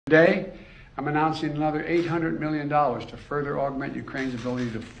Today, I'm announcing another $800 million to further augment Ukraine's ability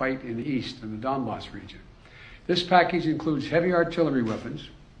to fight in the east, in the Donbass region. This package includes heavy artillery weapons,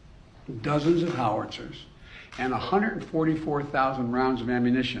 dozens of howitzers, and 144,000 rounds of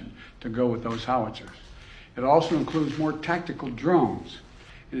ammunition to go with those howitzers. It also includes more tactical drones.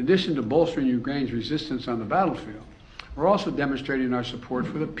 In addition to bolstering Ukraine's resistance on the battlefield, we're also demonstrating our support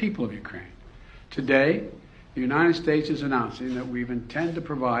for the people of Ukraine. Today, the United States is announcing that we intend to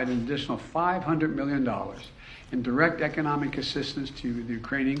provide an additional $500 million in direct economic assistance to the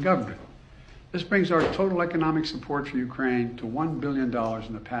Ukrainian government. This brings our total economic support for Ukraine to $1 billion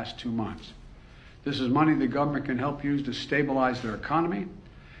in the past 2 months. This is money the government can help use to stabilize their economy,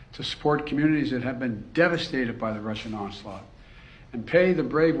 to support communities that have been devastated by the Russian onslaught, and pay the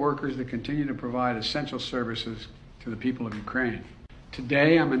brave workers that continue to provide essential services to the people of Ukraine.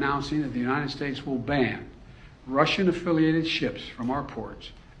 Today, I'm announcing that the United States will ban Russian-affiliated ships from our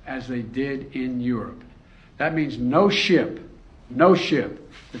ports, as they did in Europe. That means no ship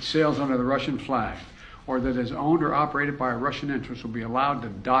that sails under the Russian flag or that is owned or operated by a Russian interest will be allowed to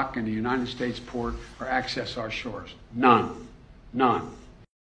dock in the United States port or access our shores. None. None.